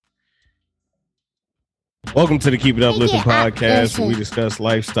Welcome to the Keep It Uplifting podcast, where we discuss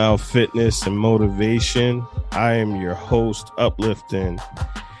lifestyle, fitness, and motivation. I am your host, Uplifting,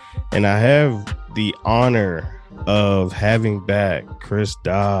 and I have the honor of having back Chris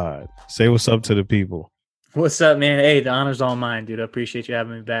Dodd. Say what's up to the people. What's up, man? Hey, the honor's all mine, dude. I appreciate you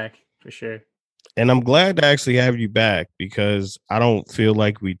having me back for sure. And I'm glad to actually have you back because I don't feel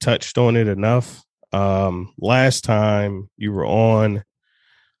like we touched on it enough. Last time you were on,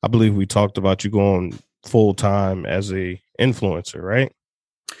 I believe we talked about you going full time as a influencer, right?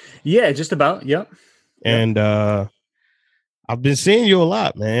 Yeah, just about. Yep. And I've been seeing you a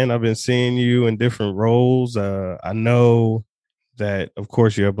lot, man. I've been seeing you in different roles. I know that, of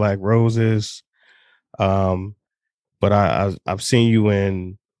course, you have Black Roses, but I've seen you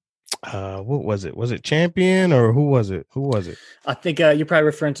in what was it? Was it Champion or who was it? I think you're probably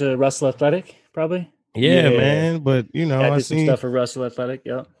referring to Russell Athletic, probably. Yeah, man. But I did some stuff for Russell Athletic.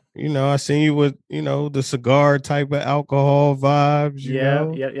 Yep. I seen you with, the cigar type of alcohol vibes, Yeah.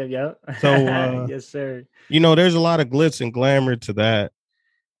 So, yes, sir. There's a lot of glitz and glamour to that.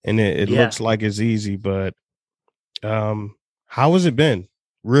 And it looks like it's easy, but how has it been?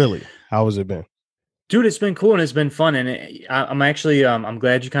 Really? How has it been? Dude, it's been cool and it's been fun. And I'm actually, I'm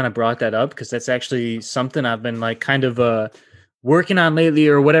glad you kind of brought that up because that's actually something I've been like kind of working on lately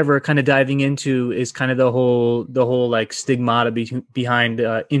or whatever, kind of diving into is kind of the whole like stigmata behind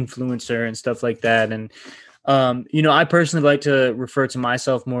influencer and stuff like that. And, I personally like to refer to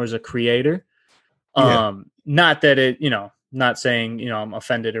myself more as a creator. Not that it, not saying, I'm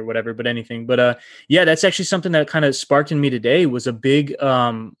offended or whatever, but anything, but that's actually something that kind of sparked in me today was a big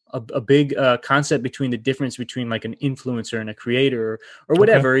concept between the difference between like an influencer and a creator or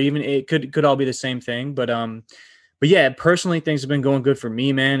whatever. Okay. Even it could all be the same thing, but yeah, personally, things have been going good for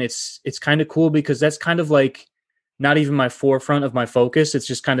me, man. It's kind of cool because that's kind of like not even my forefront of my focus. It's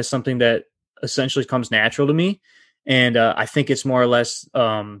just kind of something that essentially comes natural to me. And I think it's more or less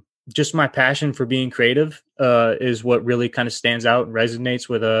just my passion for being creative is what really kind of stands out and resonates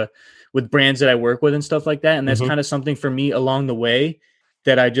with brands that I work with and stuff like that. And that's kind of something for me along the way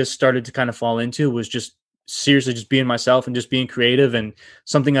that I just started to kind of fall into was just seriously just being myself and just being creative and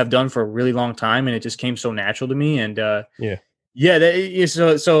something I've done for a really long time. And it just came so natural to me. And so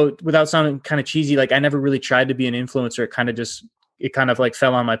without sounding kind of cheesy, like I never really tried to be an influencer. It kind of like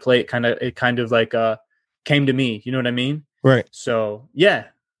fell on my plate. It kind of like came to me. You know what I mean? Right. So yeah,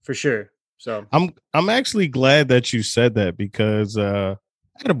 for sure. So I'm actually glad that you said that because I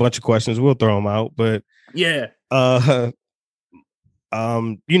had a bunch of questions. We'll throw them out, but yeah.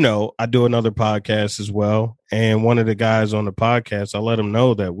 I do another podcast as well. And one of the guys on the podcast, I let him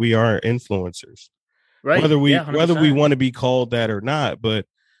know that we are influencers, right? Whether we want to be called that or not. But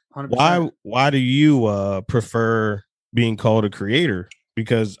 100%. Why do you prefer being called a creator?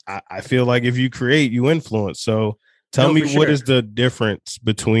 Because I feel like if you create, you influence. So tell me what is the difference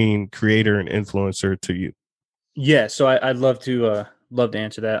between creator and influencer to you? Yeah. So I'd love to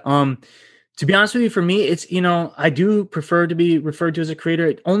answer that. To be honest with you, for me, it's, I do prefer to be referred to as a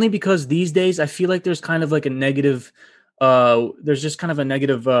creator only because these days I feel like there's kind of like a negative, there's just kind of a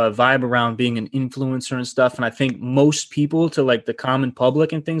negative vibe around being an influencer and stuff. And I think most people to like the common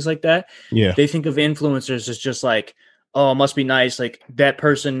public and things like that, they think of influencers as just like, oh, it must be nice. Like that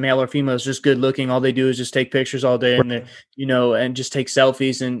person, male or female, is just good looking. All they do is just take pictures all day and, and just take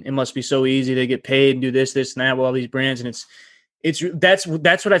selfies. And it must be so easy. They get paid and do this, and that with all these brands. And that's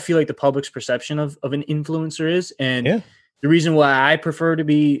what I feel like the public's perception of an influencer is. And the reason why I prefer to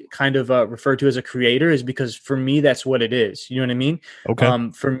be kind of referred to as a creator is because for me, that's what it is. You know what I mean? Okay.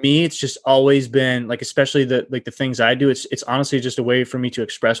 For me, it's just always been like, especially the things I do, it's honestly just a way for me to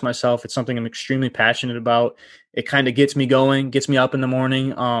express myself. It's something I'm extremely passionate about. It kind of gets me going, gets me up in the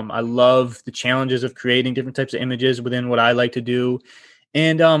morning. I love the challenges of creating different types of images within what I like to do.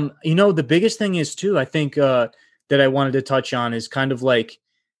 And, the biggest thing is too, I think, that I wanted to touch on is kind of like,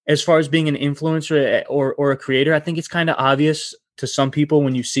 as far as being an influencer or a creator, I think it's kind of obvious to some people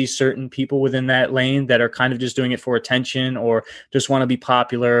when you see certain people within that lane that are kind of just doing it for attention or just want to be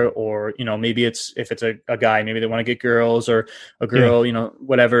popular, or, maybe if it's a guy, maybe they want to get girls, or a girl,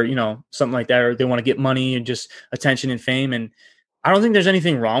 whatever, something like that, or they want to get money and just attention and fame. And I don't think there's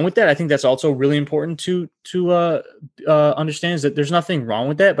anything wrong with that. I think that's also really important to understand, is that there's nothing wrong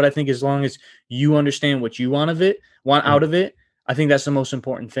with that. But I think as long as you understand what you want out of it, I think that's the most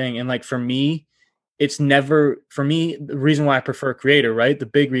important thing. And like for me, the reason why I prefer creator, right? The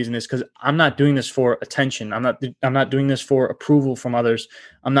big reason is because I'm not doing this for attention. I'm not doing this for approval from others.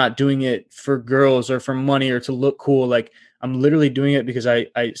 I'm not doing it for girls or for money or to look cool. Like I'm literally doing it because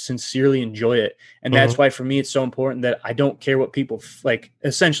I sincerely enjoy it. And that's why for me, it's so important that I don't care what people like.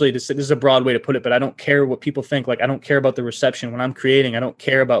 Essentially, this is a broad way to put it, but I don't care what people think. Like, I don't care about the reception when I'm creating. I don't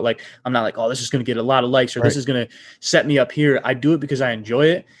care about like, I'm not like, oh, this is going to get a lot of likes or this is going to set me up here. I do it because I enjoy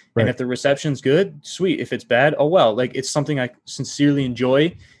it. And if the reception's good, sweet. If it's bad, oh, well, like it's something I sincerely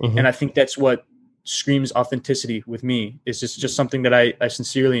enjoy. And I think that's what screams authenticity with me. It's just something that I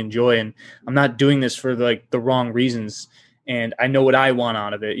sincerely enjoy. And I'm not doing this for like the wrong reasons. And I know what I want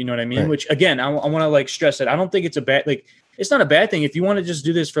out of it. You know what I mean? Which again, I want to like stress that I don't think it's a bad, like, it's not a bad thing. If you want to just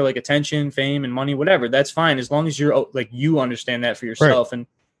do this for like attention, fame and money, whatever, that's fine. As long as you're like, you understand that for yourself and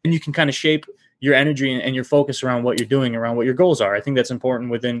you can kind of shape your energy and your focus around what you're doing, around what your goals are. I think that's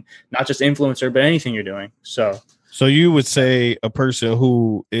important within not just influencer, but anything you're doing. So you would say a person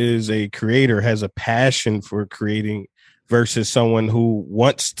who is a creator has a passion for creating versus someone who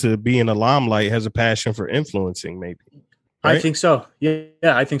wants to be in the limelight has a passion for influencing, maybe. Right? I think so. Yeah,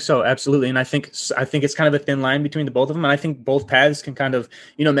 I think so. Absolutely. And I think it's kind of a thin line between the both of them. And I think both paths can kind of,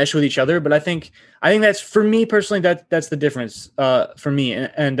 mesh with each other. But I think that's, for me personally, that's the difference for me.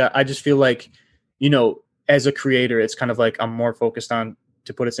 And I just feel like, as a creator, it's kind of like I'm more focused on,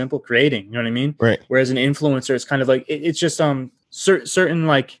 to put it simple, creating. You know what I mean? Right. Whereas an influencer, it's kind of like it's just certain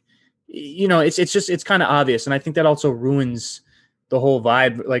like, it's kind of obvious. And I think that also ruins the whole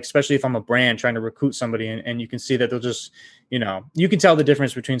vibe, like, especially if I'm a brand trying to recruit somebody and you can see that they'll just, you can tell the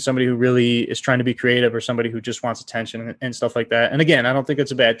difference between somebody who really is trying to be creative or somebody who just wants attention and stuff like that. And again, I don't think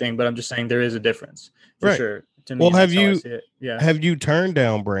it's a bad thing, but I'm just saying there is a difference for sure. To me, have you turned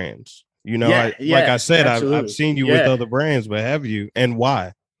down brands? Like I said, I've seen you with other brands, but have you, and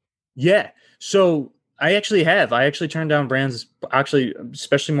why? Yeah. So I actually have. I actually turned down brands,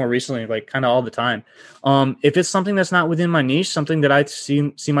 especially more recently, like kind of all the time. If it's something that's not within my niche, something that I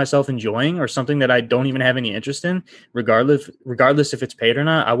see myself enjoying, or something that I don't even have any interest in, regardless if it's paid or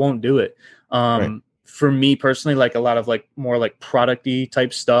not, I won't do it. For me personally, like a lot of like more like product-y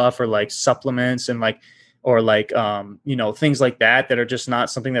type stuff, or like supplements and like, or like, things like that are just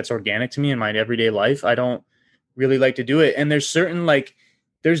not something that's organic to me in my everyday life. I don't really like to do it. And there's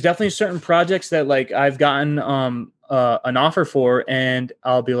definitely certain projects that like I've gotten an offer for, and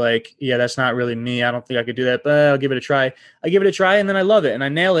I'll be like, yeah, that's not really me. I don't think I could do that, but I'll give it a try. I give it a try and then I love it and I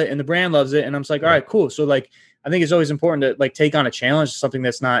nail it and the brand loves it. And I'm just like, all right, cool. So like, I think it's always important to like take on a challenge, something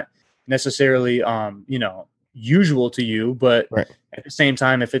that's not necessarily, usual to you, but at the same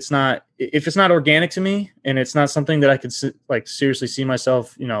time, if it's not organic to me and it's not something that I could like seriously see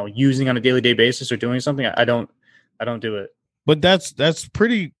myself, using on a daily basis or doing something, I don't do it. But that's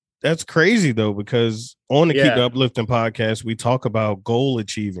crazy though, because on the Keep Uplifting podcast, we talk about goal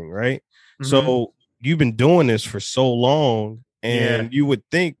achieving, right? So you've been doing this for so long, and you would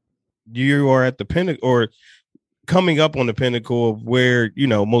think you are at the pinnacle, or coming up on the pinnacle of where,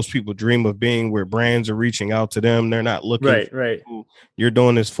 most people dream of being, where brands are reaching out to them. They're not looking. Right. You're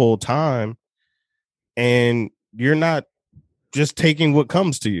doing this full time and you're not just taking what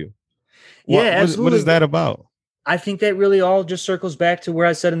comes to you. Absolutely. What is that about? I think that really all just circles back to where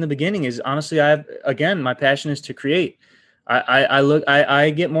I said in the beginning is, honestly, my passion is to create.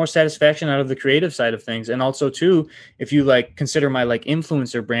 I get more satisfaction out of the creative side of things. And also too, if you like consider my like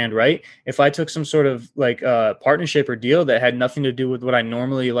influencer brand, right? If I took some sort of like partnership or deal that had nothing to do with what I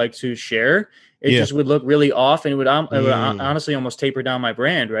normally like to share, it just would look really off, and it would honestly almost taper down my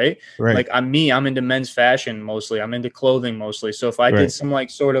brand, right? Like I'm into men's fashion mostly. I'm into clothing mostly. So if I did some like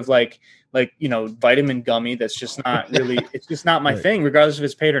sort of like vitamin gummy, that's just not really, it's just not my thing, regardless if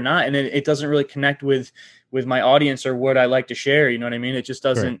it's paid or not. And it doesn't really connect with my audience or what I like to share. You know what I mean? It just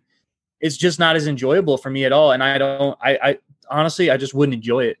doesn't, it's just not as enjoyable for me at all. And I honestly, I just wouldn't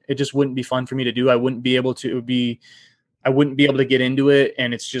enjoy it. It just wouldn't be fun for me to do. I wouldn't be able to get into it.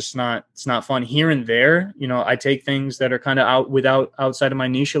 And it's not fun here and there. I take things that are kind of outside of my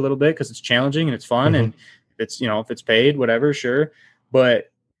niche a little bit, cause it's challenging and it's fun. And it's, if it's paid, whatever, sure. But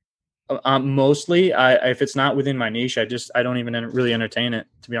mostly if it's not within my niche, I don't even really entertain it,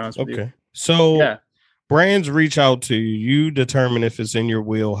 to be honest with you. So brands reach out to you, you determine if it's in your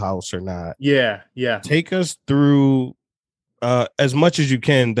wheelhouse or not. Yeah. Take us through as much as you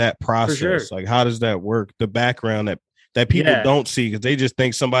can that process. Sure. Like, how does that work? The background that people don't see, because they just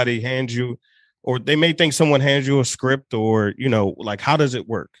think somebody hands you, or they may think someone hands you a script, or like, how does it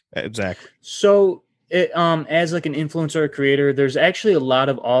work exactly? So as like an influencer or creator, there's actually a lot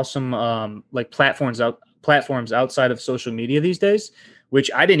of awesome like platforms outside of social media these days, which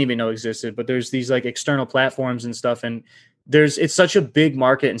I didn't even know existed. But there's these like external platforms and stuff, and it's such a big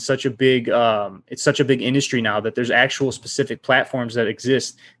market and such a big it's such a big industry now that there's actual specific platforms that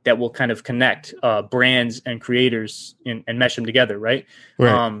exist that will kind of connect brands and creators and mesh them together, right?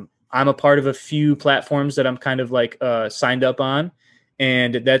 I'm a part of a few platforms that I'm kind of like signed up on,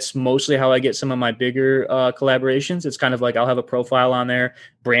 and that's mostly how I get some of my bigger collaborations. It's kind of like I'll have a profile on there,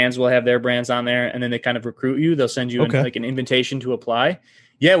 brands will have their brands on there, and then they kind of recruit you. They'll send you like an invitation to apply.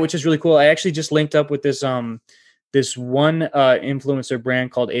 Yeah, which is really cool. I actually just linked up with this this one influencer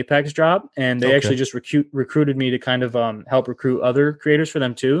brand called Apex Drop, and they actually just recruited me to kind of help recruit other creators for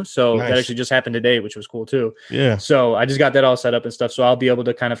them too. So that actually just happened today, which was cool too. Yeah. So I just got that all set up and stuff. So I'll be able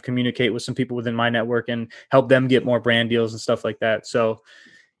to kind of communicate with some people within my network and help them get more brand deals and stuff like that. So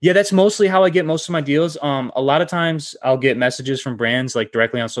yeah, that's mostly how I get most of my deals. A lot of times I'll get messages from brands like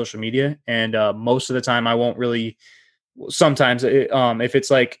directly on social media, and most of the time I won't really. Sometimes if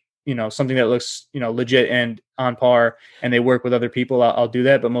it's like, something that looks, legit and on par and they work with other people, I'll do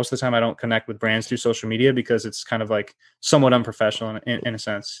that. But most of the time I don't connect with brands through social media because it's kind of like somewhat unprofessional in a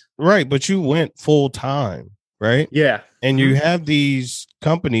sense. Right. But you went full time, right? Yeah. And you have these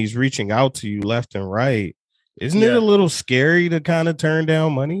companies reaching out to you left and right. Isn't it a little scary to kind of turn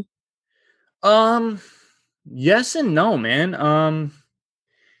down money? Yes and no, man.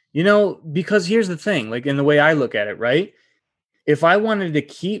 Because here's the thing, like in the way I look at it, right? If I look at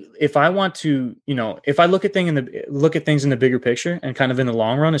things in the bigger picture and kind of in the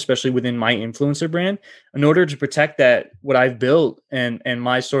long run, especially within my influencer brand, in order to protect what I've built and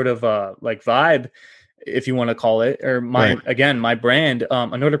my sort of like vibe, if you want to call it, or my brand, in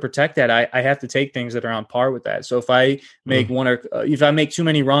order to protect that, I have to take things that are on par with that. So if I make if I make too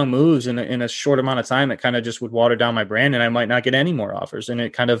many wrong moves in a short amount of time, it kind of just would water down my brand and I might not get any more offers. And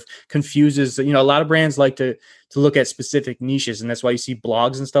it kind of confuses, a lot of brands like to look at specific niches. And that's why you see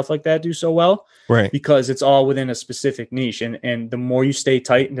blogs and stuff like that do so well, right? Because it's all within a specific niche. And the more you stay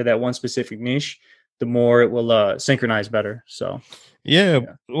tight into that one specific niche, the more it will synchronize better. So, yeah.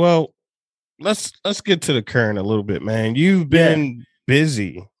 Well, let's get to the current a little bit, man. You've been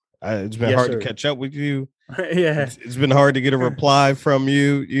busy. It's been hard to catch up with you. It's been hard to get a reply from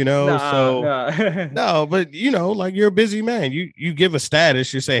you, No, but like you're a busy man. You give a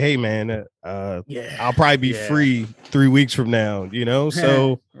status, you say, hey man, I'll probably be free 3 weeks from now,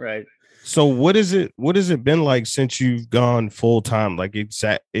 So right. So what has it been like since you've gone full time? Like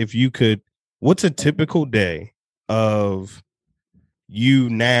what's a typical day of you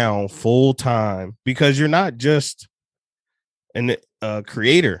now full time, because you're not just a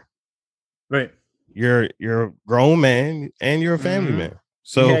creator, right? You're a grown man and you're a family man.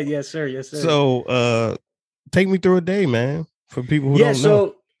 So yes sir. So take me through a day, man, for people who don't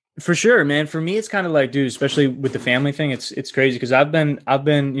know. For sure, man. For me, it's kind of like, dude, especially with the family thing, it's crazy because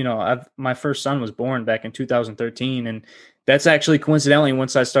my first son was born back in 2013, and that's actually coincidentally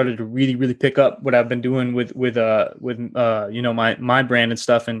once I started to really, really pick up what I've been doing with my brand and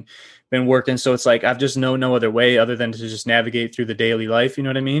stuff and been working. So it's like I've just no other way other than to just navigate through the daily life. You know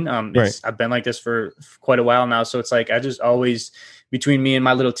what I mean? I've been like this for quite a while now. So it's like I just always, between me and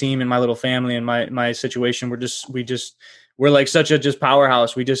my little team and my little family and my situation, we're like such a just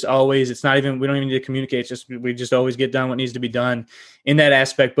powerhouse. We just always, we don't even need to communicate. We just always get done what needs to be done in that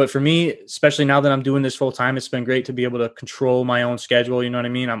aspect. But for me, especially now that I'm doing this full time, it's been great to be able to control my own schedule. You know what I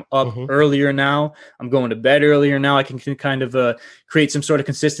mean? I'm up earlier now. I'm going to bed earlier now. I can kind of create some sort of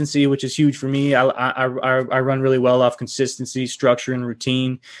consistency, which is huge for me. I run really well off consistency, structure, and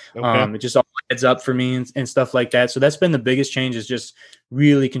routine. It just all adds up for me and stuff like that. So that's been the biggest change, is just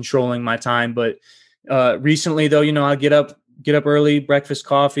really controlling my time. But recently though, I get up early, breakfast,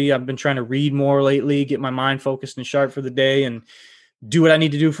 coffee. I've been trying to read more lately, get my mind focused and sharp for the day, and do what I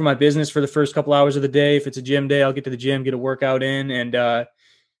need to do for my business for the first couple hours of the day. If it's a gym day, I'll get to the gym, get a workout in, and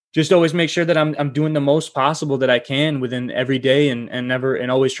just always make sure that I'm doing the most possible that I can within every day,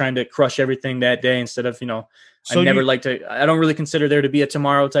 and always trying to crush everything that day instead of, I don't really consider there to be a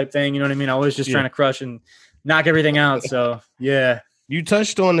tomorrow type thing. You know what I mean? I was just trying to crush and knock everything out. So yeah. You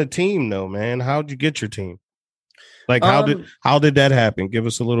touched on the team though, man. How'd you get your team? Like how did that happen? Give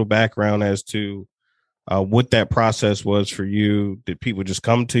us a little background as to what that process was for you. Did people just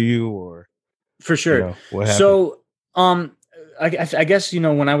come to you, or for sure? What happened? So I guess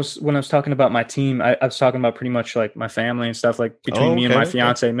when I was talking about my team, I was talking about pretty much like my family and stuff, like between me and my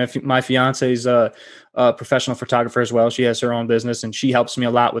fiance. My fiance's a professional photographer as well. She has her own business, and she helps me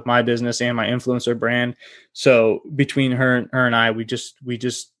a lot with my business and my influencer brand. So between her and I, we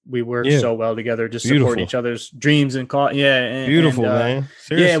work so well together, just support each other's dreams and call. Yeah. Beautiful, man.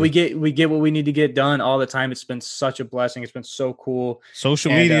 Seriously. Yeah. We get what we need to get done all the time. It's been such a blessing. It's been so cool.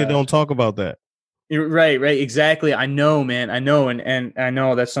 Social media don't talk about that. Right. Exactly. I know, man. I know. And I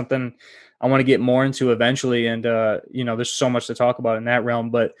know that's something I want to get more into eventually. And, there's so much to talk about in that realm,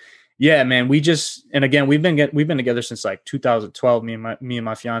 but yeah, man, and again, we've been together since like 2012, me and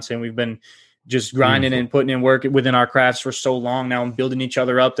my fiance, and we've been just grinding and putting in work within our crafts for so long now and building each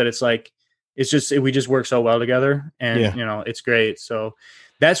other up that it's like, we just work so well together, and it's great. So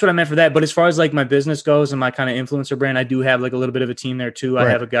that's what I meant for that. But as far as like my business goes and my kind of influencer brand, I do have like a little bit of a team there too. Right. I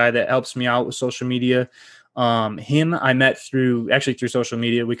have a guy that helps me out with social media. Him I met through social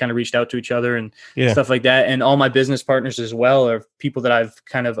media. We kind of reached out to each other and stuff like that. And all my business partners as well are people that I've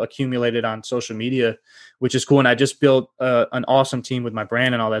kind of accumulated on social media, which is cool. And I just built an awesome team with my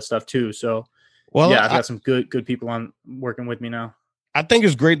brand and all that stuff too. So I've got some good people on working with me now. I think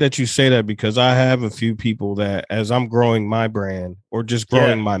it's great that you say that, because I have a few people that, as I'm growing my brand or just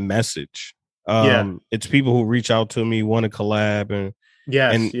growing my message, it's people who reach out to me, want to collab, and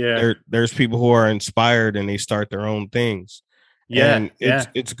there's people who are inspired and they start their own things. And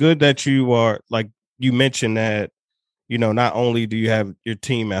it's good that you are, like you mentioned, that, not only do you have your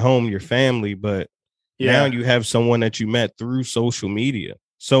team at home, your family, but now you have someone that you met through social media.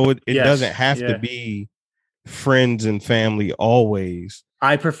 So it doesn't have to be friends and family always.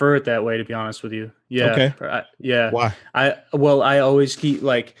 I prefer it that way, to be honest with you. Okay. Why? I always keep,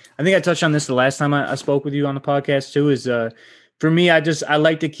 like, I think I touched on this the last time I spoke with you on the podcast too, is for me, I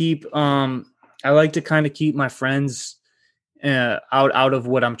like to keep kind of keep my friends out of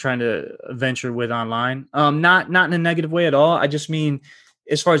what I'm trying to venture with online. Not in a negative way at all. I just mean,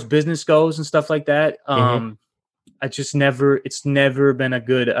 as far as business goes and stuff like that, it's never been a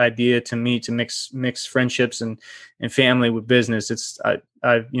good idea to me to mix friendships and family with business.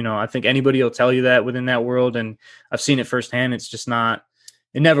 I think anybody will tell you that within that world, and I've seen it firsthand. It's just not,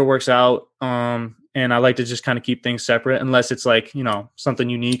 it never works out. And I like to just kind of keep things separate unless it's like, something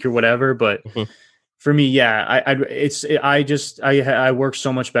unique or whatever. But for me, I work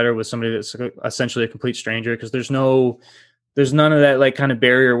so much better with somebody that's essentially a complete stranger, because there's none of that like kind of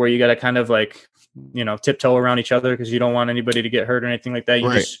barrier where you got to kind of like, tiptoe around each other because you don't want anybody to get hurt or anything like that. You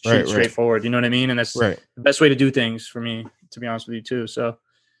just shoot straight forward. You know what I mean? And that's the best way to do things for me, to be honest with you too. So,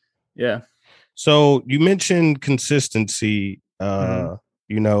 yeah. So you mentioned consistency, and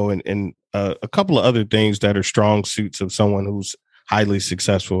a couple of other things that are strong suits of someone who's highly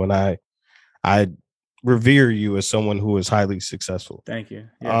successful. And I revere you as someone who is highly successful. Thank you.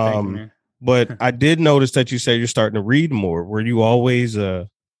 Yeah, thank you, man. But I did notice that you said you're starting to read more. Were you always a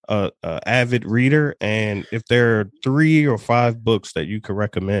avid reader? And if there are 3 or 5 books that you could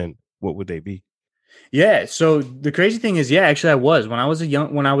recommend, what would they be? Yeah. So the crazy thing is, actually I was, when I was in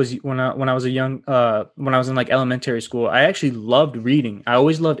like elementary school, I actually loved reading. I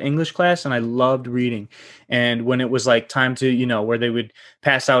always loved English class and I loved reading. And when it was like time to, where they would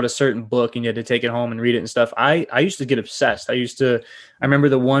pass out a certain book and you had to take it home and read it and stuff, I used to get obsessed. I remember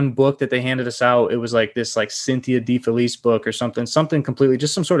the one book that they handed us out. It was like this like Cynthia D. Felice book or something completely,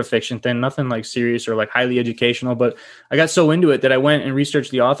 just some sort of fiction thing, nothing like serious or like highly educational. But I got so into it that I went and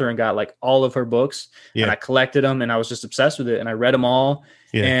researched the author and got like all of her books, and I collected them, and I was just obsessed with it, and I read them all.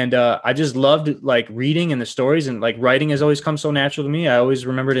 And I just loved like reading and the stories, and like writing has always come so natural to me. I always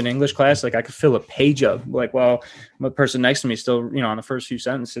remembered in English class, like I could fill a page up, like while the person next to me still, on the first few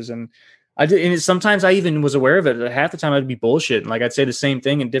sentences. And I did, and sometimes I even was aware of it. Half the time I'd be bullshitting. Like I'd say the same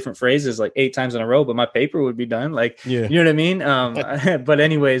thing in different phrases like 8 times in a row, but my paper would be done. Like, you know what I mean? But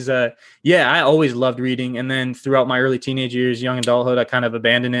anyways, I always loved reading. And then throughout my early teenage years, young adulthood, I kind of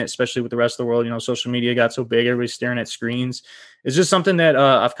abandoned it, especially with the rest of the world. Social media got so big, everybody's staring at screens. It's just something that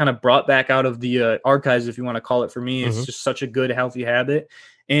I've kind of brought back out of the archives, if you want to call it. For me, it's just such a good, healthy habit.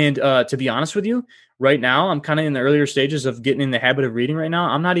 And to be honest with you, right now, I'm kind of in the earlier stages of getting in the habit of reading right now.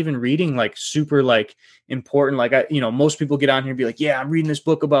 I'm not even reading like super like important. Like most people get on here and be like, yeah, I'm reading this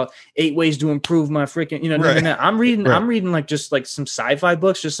book about 8 ways to improve my freaking, I'm reading like just like some sci-fi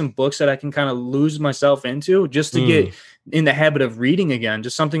books, just some books that I can kind of lose myself into just to get in the habit of reading again,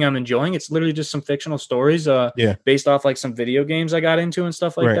 just something I'm enjoying. It's literally just some fictional stories based off like some video games I got into and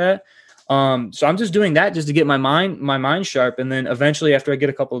stuff like that. So I'm just doing that just to get my mind sharp. And then eventually after I get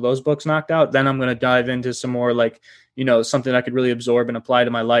a couple of those books knocked out, then I'm going to dive into some more like, something I could really absorb and apply to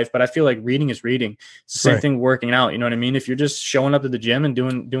my life. But I feel like reading is reading. It's the same thing working out. You know what I mean? If you're just showing up to the gym and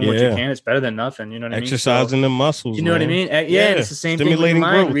doing what you can, it's better than nothing. You know what I mean? Exercising the muscles. You know what I mean? It's the same thing with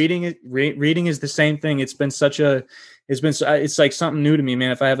mind. Reading is the same thing. It's like something new to me,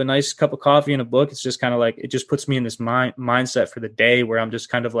 man. If I have a nice cup of coffee and a book, it's just kind of like, it just puts me in this mindset for the day where I'm just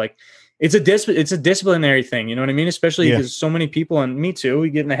kind of like, it's a disciplinary thing. You know what I mean? Especially because so many people, and me too, we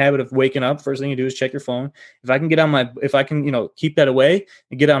get in the habit of waking up. First thing you do is check your phone. If I can get on if I can, keep that away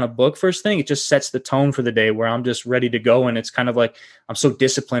and get on a book first thing, it just sets the tone for the day where I'm just ready to go. And it's kind of like, I'm so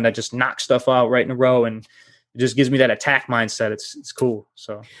disciplined. I just knock stuff out right in a row, and it just gives me that attack mindset. It's cool.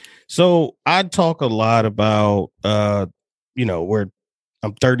 So I talk a lot about, where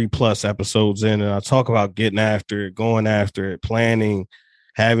I'm 30 plus episodes in, and I talk about getting after it, going after it, planning,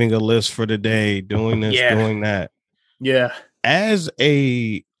 having a list for the day, doing this, doing that. Yeah. As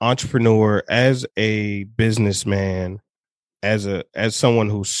a entrepreneur, as a businessman, as someone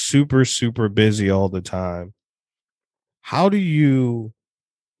who's super, super busy all the time, how do you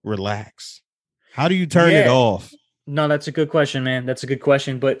relax? How do you turn it off? No, that's a good question, man. That's a good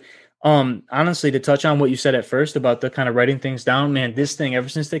question. But honestly, to touch on what you said at first about the kind of writing things down, man, this thing, ever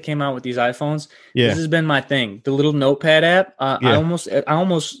since they came out with these iPhones, this has been my thing. The little notepad app, I almost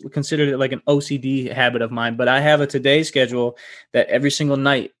considered it like an OCD habit of mine, but I have a today schedule that every single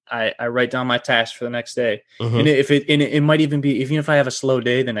night I write down my tasks for the next day. And it might even be, even if I have a slow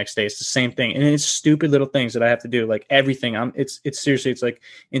day the next day, it's the same thing. And it's stupid little things that I have to do, like everything. It's seriously, it's like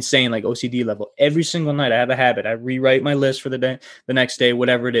insane, like OCD level. Every single night I have a habit. I rewrite my list for the day, the next day,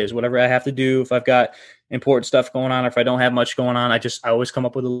 whatever it is, whatever I have to do. If I've got important stuff going on, or if I don't have much going on, I always come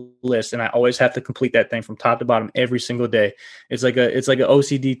up with a list, and I always have to complete that thing from top to bottom every single day. It's like an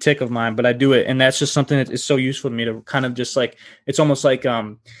OCD tick of mine, but I do it. And that's just something that is so useful to me to kind of just like, it's almost like,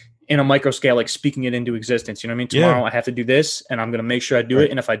 in a micro scale, like speaking it into existence. You know what I mean? Tomorrow I have to do this, and I'm going to make sure I do it.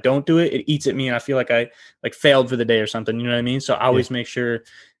 And if I don't do it, it eats at me, and I feel like I failed for the day or something. You know what I mean? So I always make sure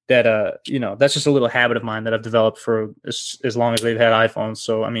that, that's just a little habit of mine that I've developed for as long as they've had iPhones.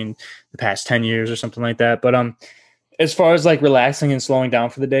 So, I mean, the past 10 years or something like that. But, as far as like relaxing and slowing down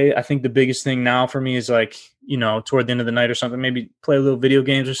for the day, I think the biggest thing now for me is like, toward the end of the night or something, maybe play a little video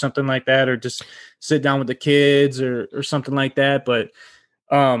games or something like that, or just sit down with the kids or something like that. But,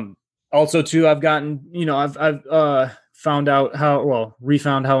 also too, I've gotten, I've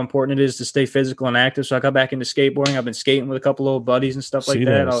refound how important it is to stay physical and active. So I got back into skateboarding. I've been skating with a couple old buddies and stuff like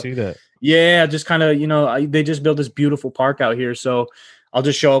that. See that. Yeah, just kind of, they just built this beautiful park out here. So I'll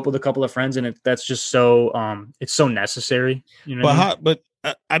just show up with a couple of friends, and that's just so, it's so necessary.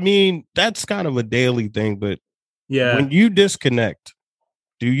 I mean, that's kind of a daily thing, but yeah, when you disconnect,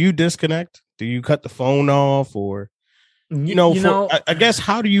 do you disconnect? Do you cut the phone off, or, I guess,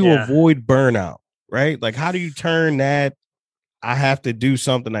 how do you avoid burnout, right? Like, how do you turn that, I have to do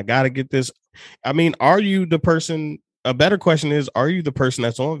something, I got to get this. I mean, are you the person, a better question is, are you the person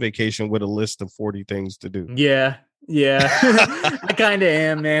that's on vacation with a list of 40 things to do? Yeah. I kind of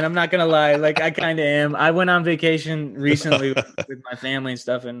am, man. I'm not going to lie. Like, I kind of am. I went on vacation recently with my family and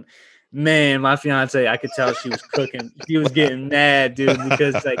stuff, and man, my fiance, I could tell she was cooking. She was getting mad, dude,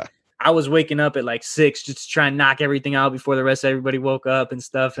 because like, I was waking up at like 6 just to try and knock everything out before the rest of everybody woke up and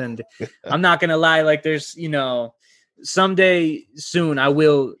stuff. And I'm not going to lie. Like, there's, someday soon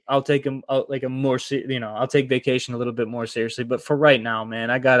I'll take like a more, I'll take vacation a little bit more seriously. But for right now,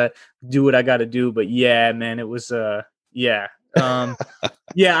 man, I got to do what I got to do. But yeah, man, it was, I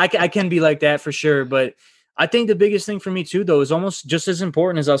can be like that for sure. But I think the biggest thing for me too, though, is almost just as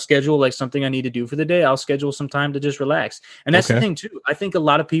important as I'll schedule like something I need to do for the day. I'll schedule some time to just relax. And that's the thing too. I think a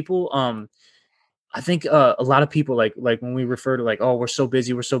lot of people, like when we refer to like, oh, we're so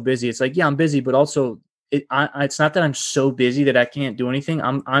busy. It's like, yeah, I'm busy, but also it's not that I'm so busy that I can't do anything.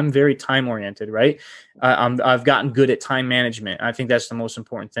 I'm very time oriented, right? I've gotten good at time management. I think that's the most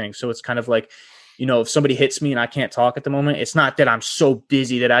important thing. So it's kind of like, if somebody hits me and I can't talk at the moment, it's not that I'm so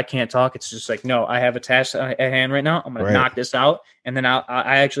busy that I can't talk. It's just like, no, I have a task at hand right now. I'm going to knock this out. And then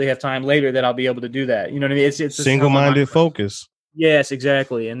I actually have time later that I'll be able to do that. You know what I mean? It's single-minded focus. Yes,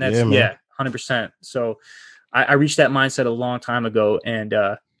 exactly. And that's, 100%. So I reached that mindset a long time ago. And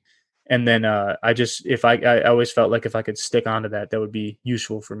then I always felt like if I could stick onto that, that would be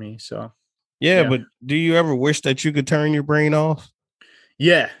useful for me. So, yeah. But do you ever wish that you could turn your brain off?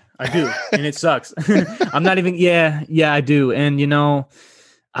 Yeah. I do, and it sucks. I'm not even. Yeah, I do, and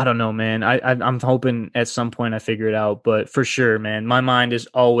I don't know, man. I'm hoping at some point I figure it out, but for sure, man, my mind is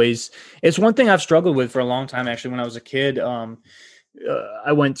always. It's one thing I've struggled with for a long time. Actually, when I was a kid,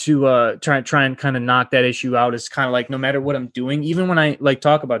 I went to try and kind of knock that issue out. It's kind of like no matter what I'm doing, even when I like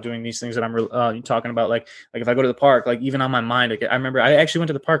talk about doing these things that I'm talking about, like if I go to the park, like even on my mind, like, I remember I actually went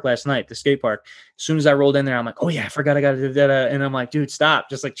to the park last night, the skate park. As soon as I rolled in there, I'm like, oh yeah, I forgot I got to do that. And I'm like, dude, stop,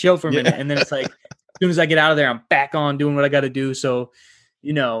 just like chill for a minute. And then it's like, as soon as I get out of there, I'm back on doing what I got to do. So,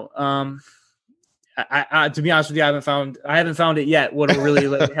 I to be honest with you, I haven't found it yet. What'll really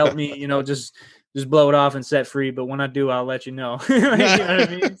like, help me, just blow it off and set free. But when I do, I'll let you know. You know what I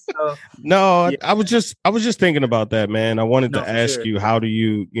mean? So, no, yeah. I was just thinking about that, man. I wanted to ask you, how do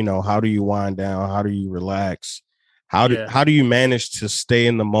you wind down? How do you relax? How do you manage to stay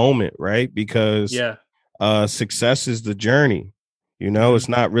in the moment, right? Because success is the journey. It's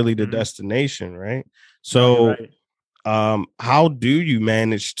not really the destination, right? So how do you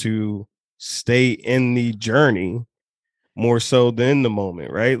manage to stay in the journey more so than the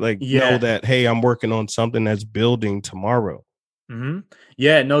moment, right? Like know that, hey, I'm working on something that's building tomorrow.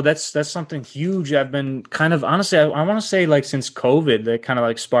 Yeah, no, that's something huge. I've been kind of honestly, I want to say like since COVID, that kind of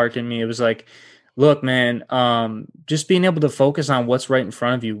like sparked in me. It was like, look, man, just being able to focus on what's right in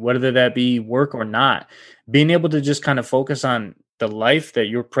front of you, whether that be work or not, being able to just kind of focus on the life that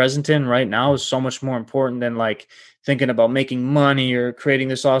you're present in right now is so much more important than like thinking about making money or creating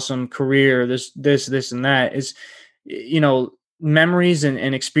this awesome career, this and that. Is, memories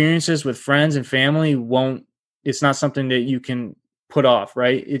and experiences with friends and family it's not something that you can put off,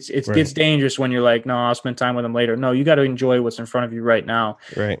 right? It gets dangerous when you're like, no, I'll spend time with them later. No, you got to enjoy what's in front of you right now.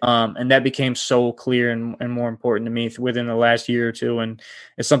 Right. And that became so clear and more important to me within the last year or two. And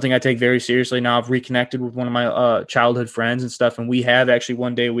it's something I take very seriously now. I've reconnected with one of my childhood friends and stuff. And we have actually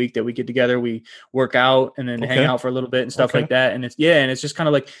one day a week that we get together, we work out and then hang out for a little bit and stuff like that. And it's just kind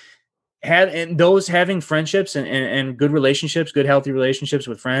of like, having friendships and good relationships, good healthy relationships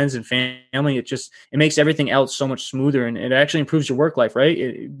with friends and family, it makes everything else so much smoother, and it actually improves your work life, right?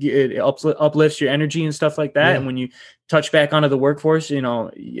 It uplifts your energy and stuff like that. And when you touch back onto the workforce,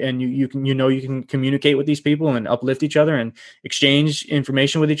 and you can communicate with these people and uplift each other and exchange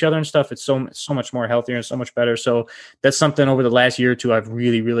information with each other and stuff. It's so much more healthier and so much better. So that's something over the last year or two I've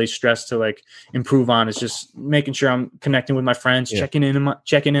really, really stressed to like improve on, is just making sure I'm connecting with my friends, checking in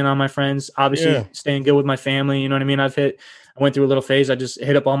on my friends, obviously staying good with my family. You know what I mean? I went through a little phase. I just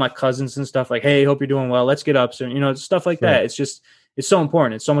hit up all my cousins and stuff like, hey, hope you're doing well. Let's get up soon. Stuff like that. It's so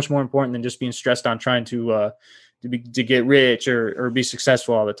important. It's so much more important than just being stressed on trying to get rich or be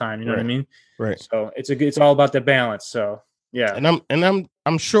successful all the time. You know what I mean? Right. So it's all about the balance. So yeah. And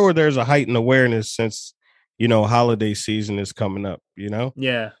I'm sure there's a heightened awareness since, holiday season is coming up,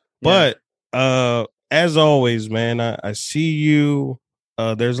 Yeah. But as always, man, I see you.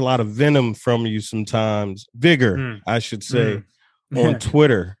 There's a lot of venom from you sometimes. Vigor, I should say, on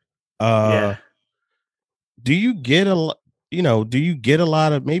Twitter. Do you get a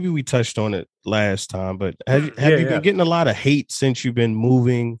lot of, maybe we touched on it last time, but have you been getting a lot of hate since you've been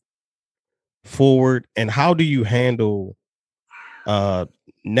moving forward? And how do you handle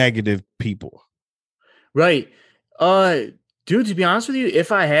negative people? Right. Dude, to be honest with you,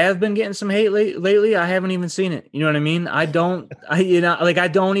 if I have been getting some hate lately, I haven't even seen it. You know what I mean? I don't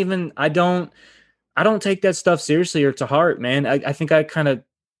take that stuff seriously or to heart, man. I think I kind of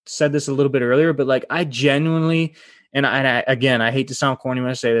said this a little bit earlier, but like I genuinely, and again, I hate to sound corny when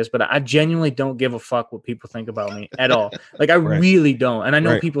I say this, but I genuinely don't give a fuck what people think about me at all. Like I really don't. And I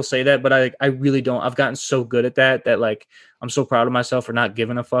know people say that, but I really don't. I've gotten so good at that like I'm so proud of myself for not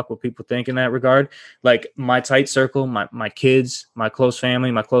giving a fuck what people think in that regard. Like my tight circle, my kids, my close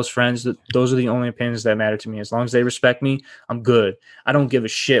family, my close friends, those are the only opinions that matter to me. As long as they respect me, I'm good. I don't give a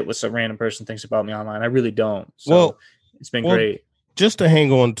shit what some random person thinks about me online. I really don't. So it's been great. Just to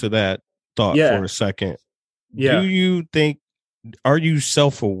hang on to that thought for a second. Do you think, are you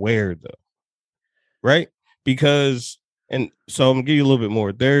self-aware though? Right? Because, and so I'm gonna give you a little bit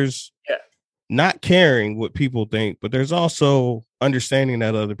more. There's not caring what people think, but there's also understanding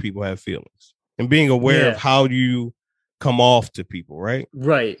that other people have feelings and being aware of how you come off to people, right?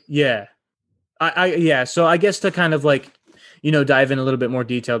 Right. Yeah. So I guess to kind of like, dive in a little bit more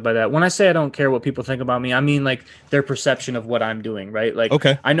detailed by that. When I say I don't care what people think about me, I mean like their perception of what I'm doing, right? Like,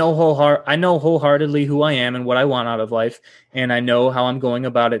 I know wholeheartedly who I am and what I want out of life, and I know how I'm going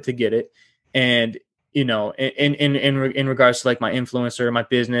about it to get it. And in regards to like my influencer, my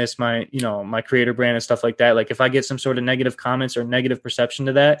business, my my creator brand and stuff like that. Like if I get some sort of negative comments or negative perception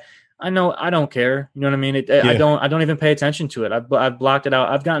to that, I know I don't care. You know what I mean? I don't even pay attention to it. I've blocked it out.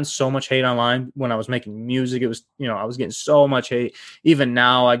 I've gotten so much hate online when I was making music. It was, I was getting so much hate. Even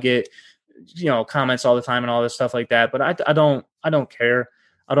now I get, comments all the time and all this stuff like that. But I don't care.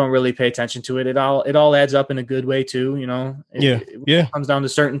 I don't really pay attention to it. It all adds up in a good way too. It comes down to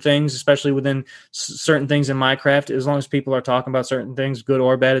certain things, especially within certain things in my craft. As long as people are talking about certain things, good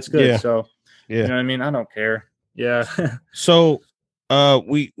or bad, it's good. Yeah. So, you know what I mean? I don't care. Yeah. So,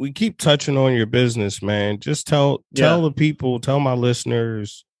 we keep touching on your business, man. Just tell the people, tell my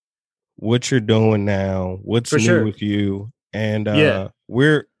listeners what you're doing now, what's new with you, and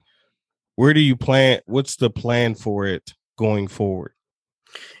where do you plan? What's the plan for it going forward?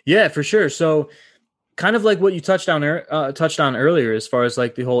 Yeah, for sure. So kind of like what you touched on earlier, as far as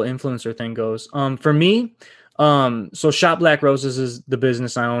like the whole influencer thing goes. For me, So Shop Black Roses is the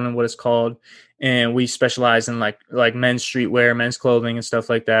business I own and what it's called. And we specialize in like men's streetwear, men's clothing and stuff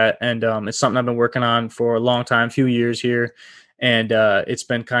like that. And it's something I've been working on for a long time, few years here. And it's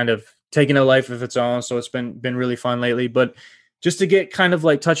been kind of taking a life of its own. So it's been really fun lately. But just to get kind of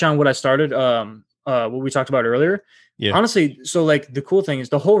like touch on what I started, what we talked about earlier. Yeah. Honestly, so like the cool thing is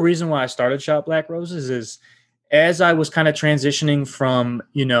the whole reason why I started Shop Black Roses is as I was kind of transitioning from,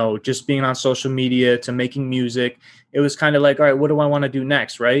 just being on social media to making music, it was kind of like, all right, what do I want to do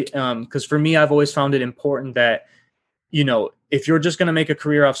next? Right. Because for me, I've always found it important that, if you're just going to make a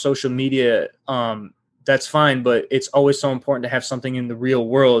career off social media, that's fine. But it's always so important to have something in the real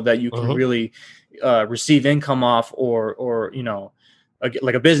world that you can really receive income off or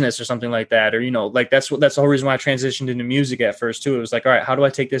like a business or something like that, or, like that's the whole reason why I transitioned into music at first too. It was like, all right, how do I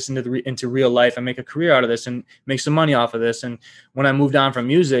take this into real life and make a career out of this and make some money off of this? And when I moved on from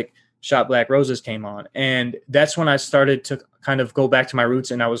music, Shop Black Roses came on. And that's when I started to kind of go back to my roots,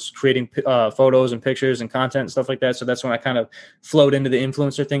 and I was creating photos and pictures and content and stuff like that. So that's when I kind of flowed into the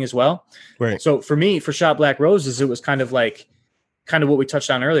influencer thing as well. Right. So for me, for Shop Black Roses, it was kind of what we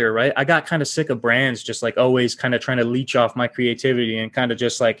touched on earlier, right? I got kind of sick of brands just like always kind of trying to leech off my creativity and kind of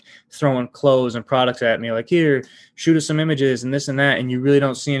just like throwing clothes and products at me, like, here, shoot us some images and this and that. And you really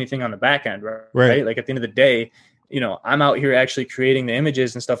don't see anything on the back end, right? Like at the end of the day, I'm out here actually creating the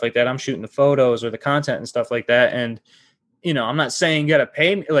images and stuff like that. I'm shooting the photos or the content and stuff like that. And, I'm not saying you got to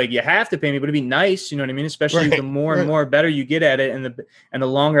pay me, like you have to pay me, but it'd be nice. You know what I mean? Especially the more and more better you get at it. And the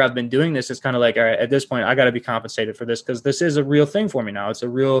longer I've been doing this, it's kind of like, all right, at this point, I got to be compensated for this because this is a real thing for me now. It's a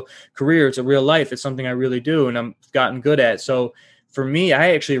real career. It's a real life. It's something I really do. And I'm gotten good at. So for me,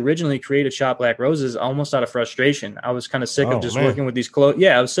 I actually originally created Shop Black Roses almost out of frustration. I was kind of sick of just working with these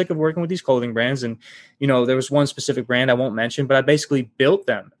I was sick of working with these clothing brands. And, there was one specific brand I won't mention, but I basically built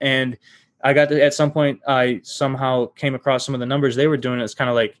them. And I got to, at some point, I somehow came across some of the numbers they were doing. It's kind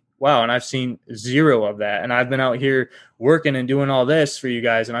of like, wow. And I've seen zero of that. And I've been out here working and doing all this for you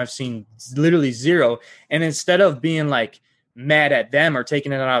guys. And I've seen literally zero. And instead of being like mad at them or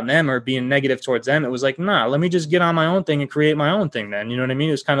taking it out on them or being negative towards them, it was like, nah, let me just get on my own thing and create my own thing then. You know what I mean?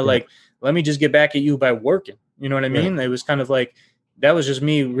 It was kind of like, let me just get back at you by working. You know what I mean? It was kind of like, that was just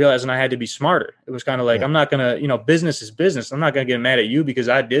me realizing I had to be smarter. It was kind of like, I'm not going to, business is business. I'm not going to get mad at you because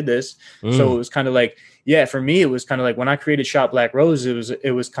I did this. So it was kind of like, for me, it was kind of like when I created Shop Black Rose,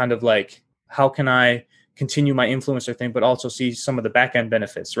 it was kind of like, how can I continue my influencer thing, but also see some of the back end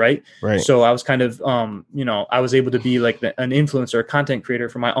benefits. Right. So I was kind of, I was able to be like an influencer, a content creator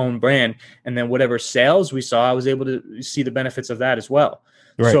for my own brand. And then whatever sales we saw, I was able to see the benefits of that as well.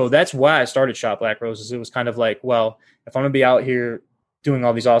 Right. So that's why I started Shop Black Roses. It was kind of like, well, if I'm going to be out here doing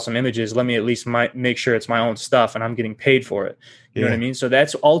all these awesome images, let me at least make sure it's my own stuff and I'm getting paid for it. You know what I mean? So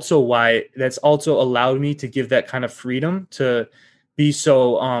that's also allowed me to give that kind of freedom to be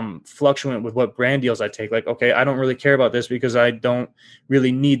so fluctuant with what brand deals I take. Like, okay, I don't really care about this because I don't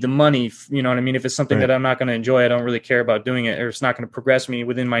really need the money. You know what I mean? If it's something that I'm not going to enjoy, I don't really care about doing it, or it's not going to progress me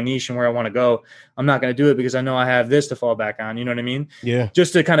within my niche and where I want to go. I'm not going to do it because I know I have this to fall back on. You know what I mean? Yeah.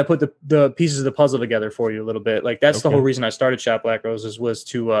 Just to kind of put the pieces of the puzzle together for you a little bit. Like that's the whole reason I started Shop Black Roses was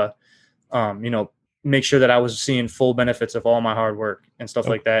to, make sure that I was seeing full benefits of all my hard work and stuff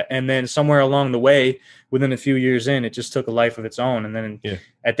like that. And then somewhere along the way, within a few years in, it just took a life of its own. And then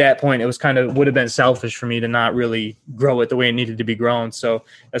at that point, it was would have been selfish for me to not really grow it the way it needed to be grown. So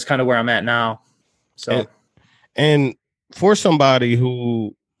that's kind of where I'm at now. So, and for somebody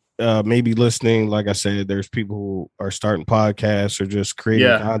who may be listening, like I said, there's people who are starting podcasts or just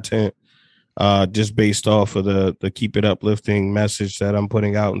creating content just based off of the Keep It Uplifting message that I'm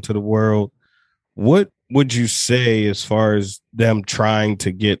putting out into the world. What would you say as far as them trying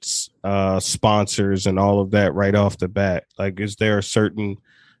to get sponsors and all of that right off the bat? Like, is there a certain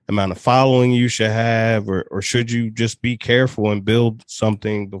amount of following you should have, or should you just be careful and build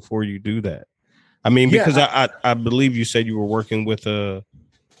something before you do that? I mean, because I believe you said you were working with a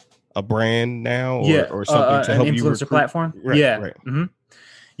brand now or something to help you recruit. Influencer platform. Right. Mm-hmm.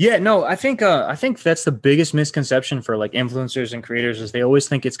 Yeah, no, I think that's the biggest misconception for like influencers and creators is they always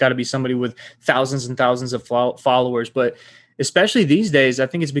think it's got to be somebody with thousands and thousands of followers. But especially these days, I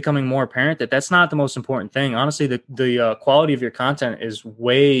think it's becoming more apparent that that's not the most important thing. Honestly, the quality of your content is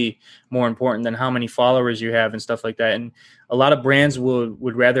way more important than how many followers you have and stuff like that. And a lot of brands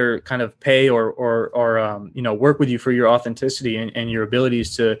would rather kind of pay or work with you for your authenticity and your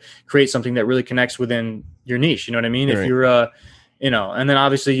abilities to create something that really connects within your niche. You know what I mean? Right. If you're and then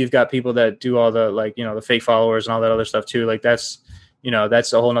obviously you've got people that do all the the fake followers and all that other stuff too. Like that's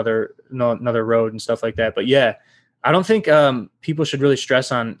a whole nother road and stuff like that. But yeah, I don't think people should really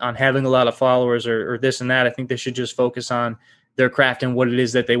stress on having a lot of followers or this and that. I think they should just focus on their craft and what it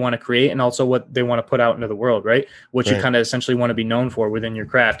is that they want to create, and also what they want to put out into the world, right? What you kind of essentially want to be known for within your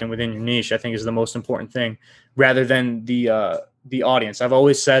craft and within your niche, I think is the most important thing, rather than the audience. I've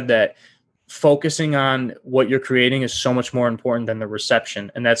always said that focusing on what you're creating is so much more important than the reception.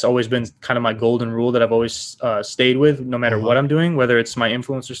 And that's always been kind of my golden rule that I've always stayed with, no matter what I'm doing, whether it's my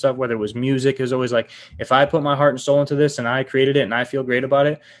influencer stuff, whether it was music. Is always like, if I put my heart and soul into this and I created it and I feel great about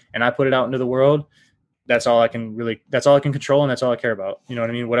it and I put it out into the world, that's all I can control. And that's all I care about. You know what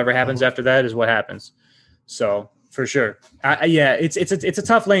I mean? Whatever happens after that is what happens. So for sure. It's a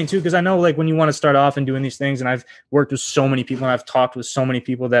tough lane too. Cause I know, like, when you want to start off and doing these things, and I've worked with so many people and I've talked with so many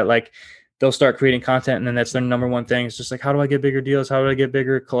people that, like, they'll start creating content and then that's their number one thing. It's just like, how do I get bigger deals? How do I get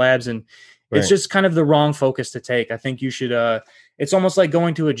bigger collabs? And it's just kind of the wrong focus to take. I think you should, it's almost like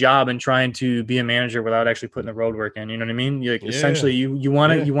going to a job and trying to be a manager without actually putting the road work in. You know what I mean? Essentially you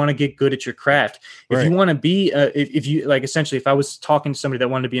want to get good at your craft. If you want to be, if you like, essentially, if I was talking to somebody that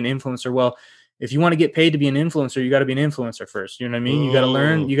wanted to be an influencer, well, if you want to get paid to be an influencer, you got to be an influencer first. You know what I mean? You got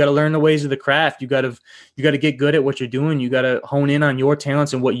to learn the ways of the craft. You got to get good at what you're doing. You got to hone in on your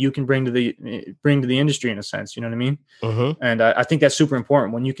talents and what you can bring to the industry, in a sense. You know what I mean? And I think that's super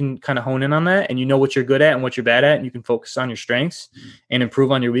important when you can kind of hone in on that and you know what you're good at and what you're bad at, and you can focus on your strengths and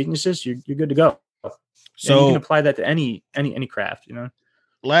improve on your weaknesses. You're good to go. So and you can apply that to any craft, you know?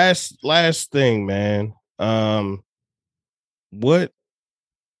 Last thing, man. What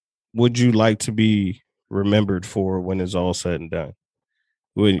would you like to be remembered for when it's all said and done?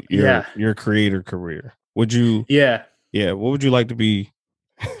 With your creator career, would you? Yeah. What would you like to be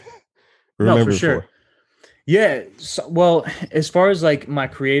remembered for? Yeah. So, well, as far as like my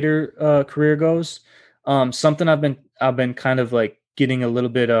creator career goes, something I've been kind of like getting a little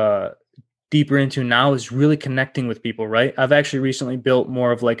bit deeper into now is really connecting with people, right? I've actually recently built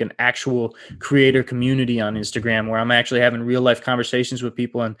more of like an actual creator community on Instagram where I'm actually having real life conversations with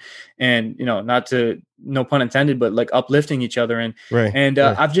people and you know, no pun intended, but like uplifting each other. And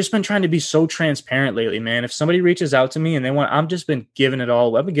I've just been trying to be so transparent lately, man. If somebody reaches out to me and I've just been giving it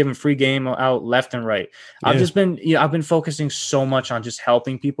all. I've been giving free game out left and right. I've been focusing so much on just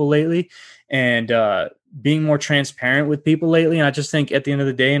helping people lately and being more transparent with people lately. And I just think at the end of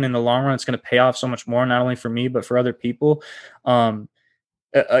the day and in the long run, it's going to pay off so much more, not only for me, but for other people.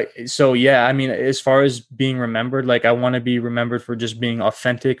 So yeah, I mean, as far as being remembered, like I want to be remembered for just being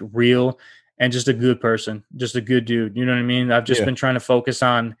authentic, real, and just a good person, just a good dude. You know what I mean? I've just been trying to focus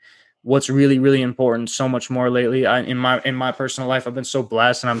on what's really, really important so much more lately. In my personal life, I've been so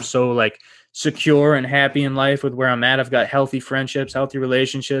blessed and I'm so like secure and happy in life with where I'm at. I've got healthy friendships, healthy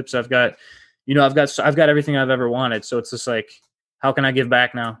relationships. I've got everything I've ever wanted. So it's just like, how can I give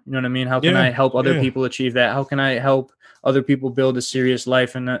back now? You know what I mean? How can I help other people achieve that? How can I help other people build a serious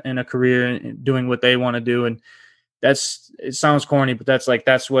life and a career and doing what they want to do? And it sounds corny, but that's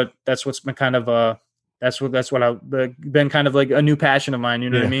what's been kind of that's what I've been kind of like a new passion of mine. You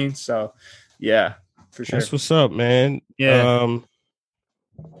know what I mean? So yeah, for sure. That's what's up, man. Yeah.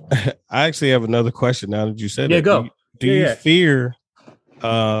 I actually have another question now that you said it. Go. Do you fear,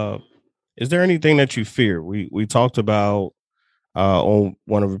 is there anything that you fear? We talked about on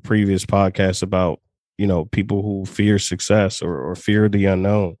one of the previous podcasts about, you know, people who fear success or fear the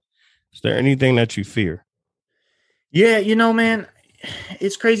unknown. Is there anything that you fear? Yeah, you know, man,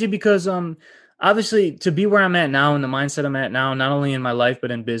 it's crazy because obviously to be where I'm at now and the mindset I'm at now, not only in my life,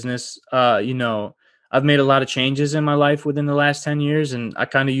 but in business, you know, I've made a lot of changes in my life within the last 10 years. And I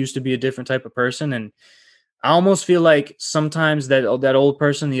kind of used to be a different type of person. And I almost feel like sometimes that old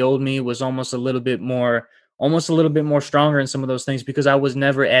person, the old me, was almost a little bit more stronger in some of those things because I was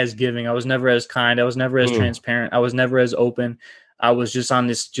never as giving. I was never as kind. I was never as transparent. I was never as open. I was just on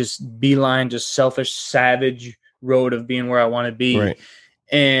this just beeline, just selfish, savage road of being where I want to be. Right.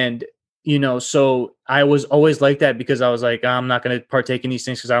 And, you know, so I was always like that because I was like, I'm not going to partake in these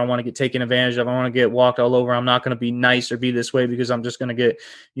things because I don't want to get taken advantage of. I want to get walked all over. I'm not going to be nice or be this way because I'm just going to get,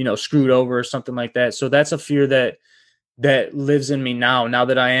 you know, screwed over or something like that. So that's a fear that lives in me now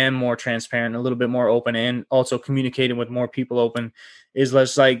that I am more transparent, a little bit more open, and also communicating with more people open, is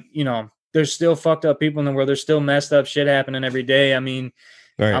less like, you know, there's still fucked up people in the world. There's still messed up shit happening every day. I mean,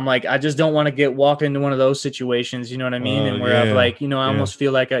 right. I'm like, I just don't want to get walked into one of those situations. You know what I mean? And where I'm like, you know, I almost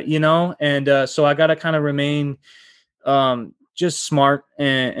feel like, you know, and so I got to kind of remain just smart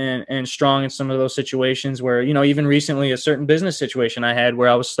and strong in some of those situations where, even recently a certain business situation I had where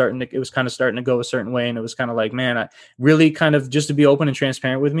it was kind of starting to go a certain way. And it was kind of like, man, I really kind of, just to be open and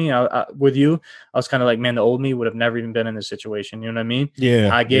transparent with me, with you, I was kind of like, man, the old me would have never even been in this situation. You know what I mean? Yeah.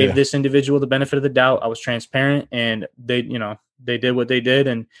 I gave this individual the benefit of the doubt. I was transparent, and they did what they did.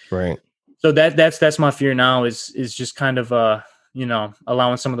 And right. So that's my fear now is just kind of,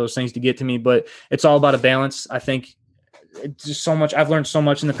 allowing some of those things to get to me, but it's all about a balance. I think it's just so much. I've learned so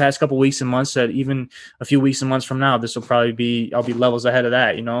much in the past couple of weeks and months that even a few weeks and months from now, this will probably I'll be levels ahead of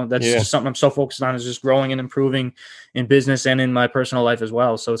that. That's just something I'm so focused on, is just growing and improving in business and in my personal life as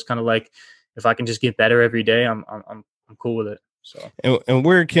well. So it's kind of like, if I can just get better every day, I'm cool with it. So, and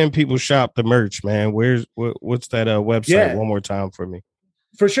where can people shop the merch, man? What's that website? One more time for me.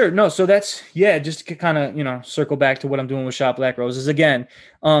 For sure. No, so that's, just to kind of, circle back to what I'm doing with Shop Black Roses. Again,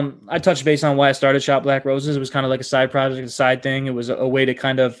 I touched base on why I started Shop Black Roses. It was kind of like a side project, a side thing. It was a way to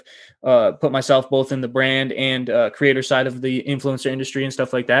kind of put myself both in the brand and creator side of the influencer industry and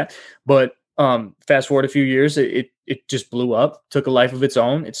stuff like that. But fast forward a few years, it just blew up, took a life of its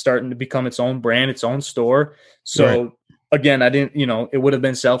own. It's starting to become its own brand, its own store. So again, I didn't, it would have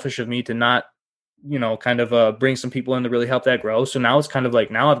been selfish of me to not, kind of bring some people in to really help that grow. So now it's kind of like,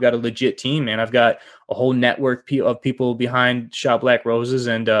 now I've got a legit team, man. I've got a whole network of people behind Shop Black Roses,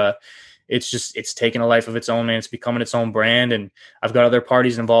 and it's taken a life of its own, man. It's becoming its own brand, and I've got other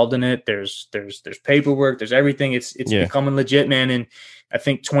parties involved in it. There's paperwork, there's everything. It's becoming legit, man. And I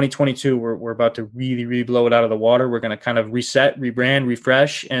think 2022, we're about to really, really blow it out of the water. We're going to kind of reset, rebrand,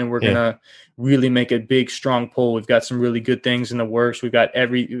 refresh, and we're going to really make a big, strong pull. We've got some really good things in the works. I've got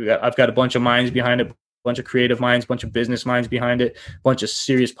a bunch of minds behind it, a bunch of creative minds, a bunch of business minds behind it, a bunch of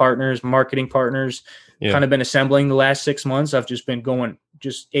serious partners, marketing partners, kind of been assembling the last 6 months. I've just been going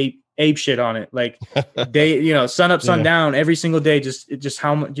ape shit on it. Like day, sun up, sun down every single day. Just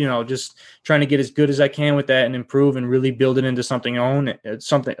how much, just trying to get as good as I can with that and improve and really build it into something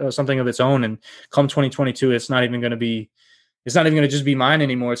something of its own. And come 2022, it's not even going to just be mine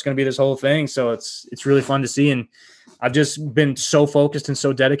anymore. It's going to be this whole thing. So it's really fun to see. And I've just been so focused and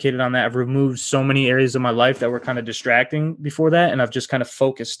so dedicated on that. I've removed so many areas of my life that were kind of distracting before that. And I've just kind of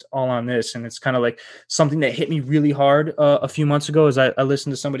focused all on this. And it's kind of like something that hit me really hard a few months ago, as I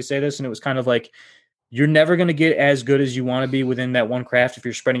listened to somebody say this, and it was kind of like, you're never going to get as good as you want to be within that one craft if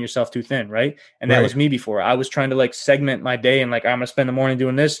you're spreading yourself too thin, right? And that was me before. I was trying to like segment my day and like, I'm going to spend the morning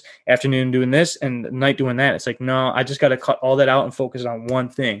doing this, afternoon doing this, and night doing that. It's like, no, I just got to cut all that out and focus on one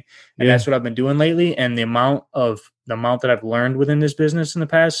thing. And that's what I've been doing lately. And the amount that I've learned within this business in the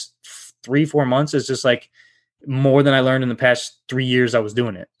past 3-4 months is just like more than I learned in the past 3 years I was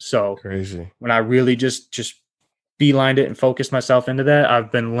doing it. So crazy. When I really just beelined it and focused myself into that,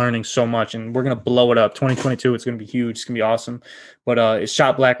 I've been learning so much, and we're going to blow it up. 2022, it's going to be huge. It's going to be awesome. But it's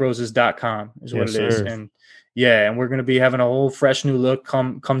shopblackroses.com is what it is. And and we're going to be having a whole fresh new look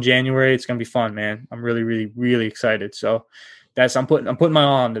come January. It's going to be fun, man. I'm really, really, really excited. So I'm putting my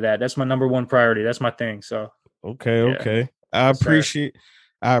all into that. That's my number one priority. That's my thing. So okay. I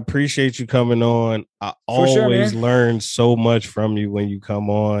appreciate you coming on. I always learn so much from you when you come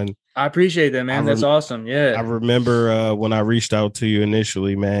on. I appreciate that, man. That's awesome. Yeah. I remember when I reached out to you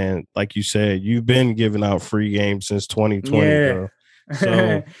initially, man, like you said, you've been giving out free games since 2020, bro.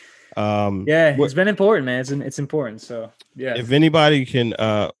 So it's been important, man. It's important. So if anybody can,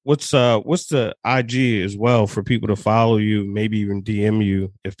 what's the IG as well for people to follow you, maybe even DM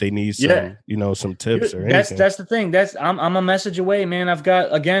you if they need some, some tips or anything. That's the thing. I'm a message away, man. I've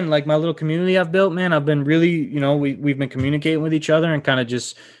got, again, like my little community I've built, man. I've been really, we've been communicating with each other and kind of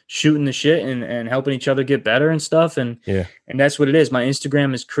just shooting the shit and helping each other get better and stuff. And that's what it is. My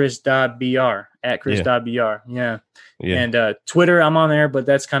Instagram is chris.br at chris.br. And Twitter, I'm on there, but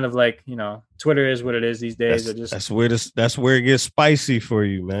that's kind of like, Twitter is what it is these days. That's where it gets spicy for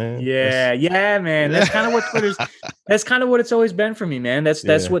you, man. Man. That's kind of what that's kind of what it's always been for me, man.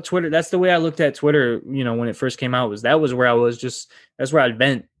 That's what Twitter, that's the way I looked at Twitter, when it first came out, that's where I'd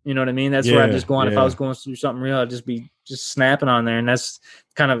vent. You know what I mean? That's where I'd just go on. If I was going through something real, I'd just be snapping on there. And that's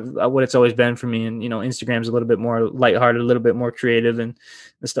kind of what it's always been for me. And, Instagram's a little bit more lighthearted, a little bit more creative and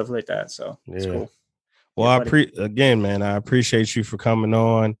stuff like that. So it's cool. Well, again, man, I appreciate you for coming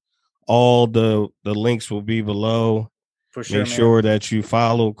on. All the links will be below. For sure. Make sure that you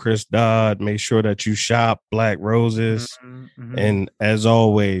follow Chris Dodd. Make sure that you shop Black Roses. Mm-hmm. And as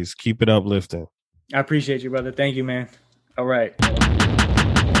always, keep it uplifting. I appreciate you, brother. Thank you, man. All right.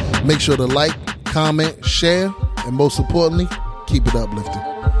 Make sure to like, comment, share, and most importantly, keep it uplifting.